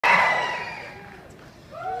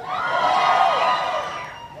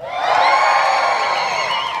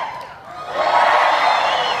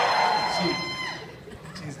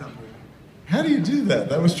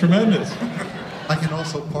That was tremendous. I can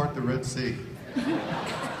also part the Red Sea.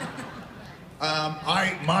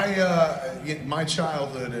 My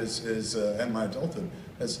childhood and my adulthood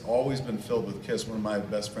has always been filled with Kiss. One of my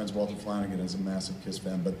best friends, Walter Flanagan, is a massive Kiss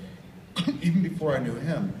fan. But even before I knew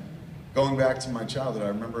him, going back to my childhood, I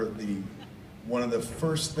remember one of the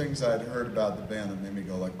first things I'd heard about the band that made me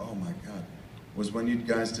go like, oh my God, was when you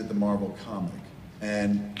guys did the Marvel comic,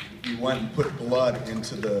 and you went and put blood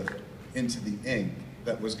into the ink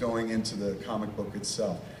that was going into the comic book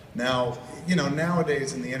itself. Now, you know,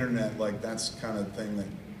 nowadays in the internet, like that's the kind of thing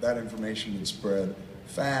that information would spread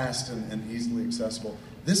fast and easily accessible.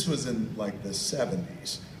 This was in like the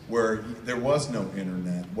 70s, where there was no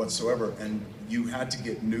internet whatsoever, and you had to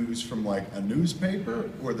get news from like a newspaper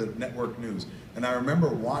or the network news. And I remember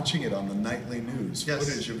watching it on the nightly news, yes,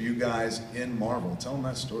 footage of you guys in Marvel. Tell them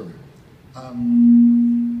that story.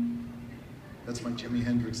 That's my Jimi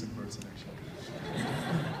Hendrix impersonation.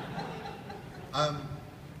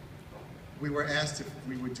 We were asked if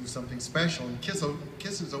we would do something special, and Kiss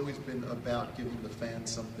has always been about giving the fans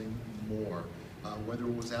something more. Whether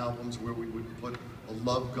it was albums where we would put a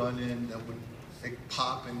love gun in that would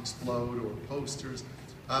pop and explode, or posters.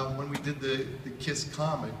 When we did the Kiss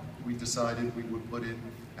comic, we decided we would put in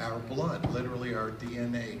our blood, literally our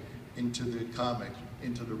DNA, into the comic,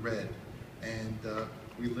 into the red. And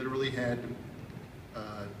we literally had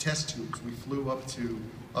test tubes. We flew up to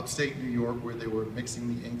upstate New York, where they were mixing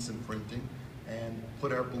the inks and printing, and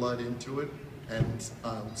put our blood into it, and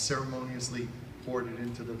ceremoniously poured it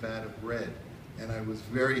into the vat of red. And I was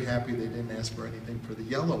very happy they didn't ask for anything for the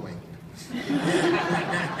yellow ink.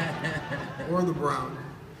 Or the brown.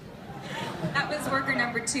 That was worker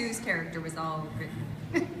number 2's character was all written.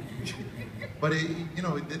 But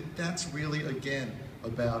that's really, again,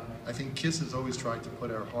 about, I think Kiss has always tried to put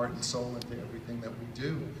our heart and soul into everything that we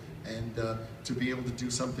do. And to be able to do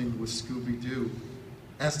something with Scooby-Doo,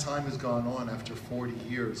 as time has gone on, after 40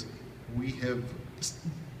 years, we have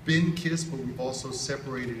been Kiss, but we've also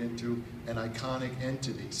separated into an iconic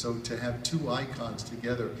entity. So to have two icons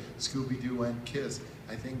together, Scooby-Doo and Kiss,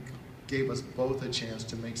 I think gave us both a chance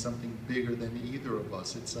to make something bigger than either of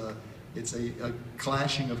us. It's a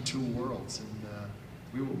clashing of two worlds, and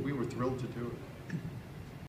we were thrilled to do it.